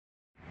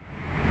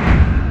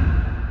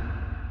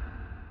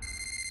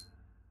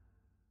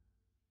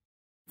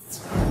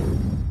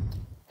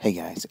Hey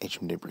guys,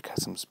 HMDaber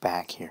Customs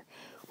back here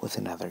with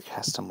another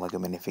custom LEGO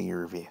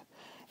minifigure review.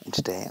 And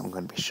today I'm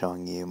going to be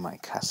showing you my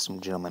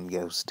custom Gentleman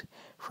Ghost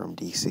from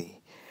DC.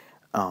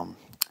 I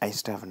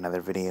used to have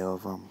another video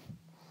of him,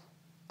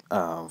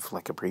 of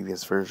like a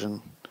previous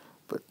version,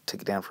 but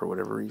took it down for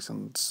whatever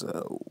reason,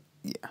 so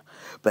yeah.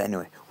 But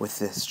anyway, with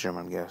this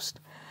Gentleman Ghost,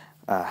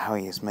 how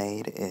he is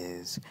made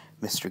is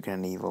Mr. Good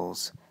and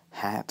Evil's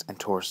hat and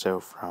torso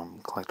from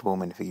Collectible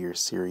Minifigures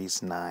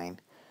Series 9,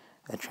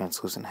 a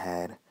translucent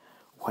head,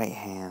 white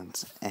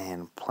hands,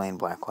 and plain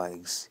black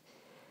legs.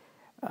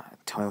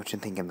 Tell me what you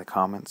think in the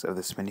comments of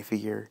this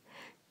minifigure.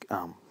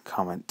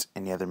 Comment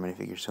any other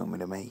minifigures you want me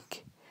to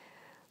make.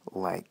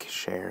 Like,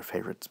 share,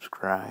 favorite,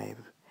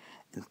 subscribe,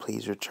 and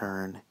please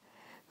return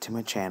to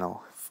my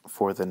channel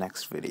for the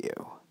next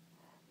video.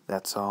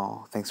 That's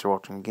all. Thanks for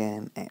watching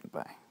again, and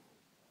bye.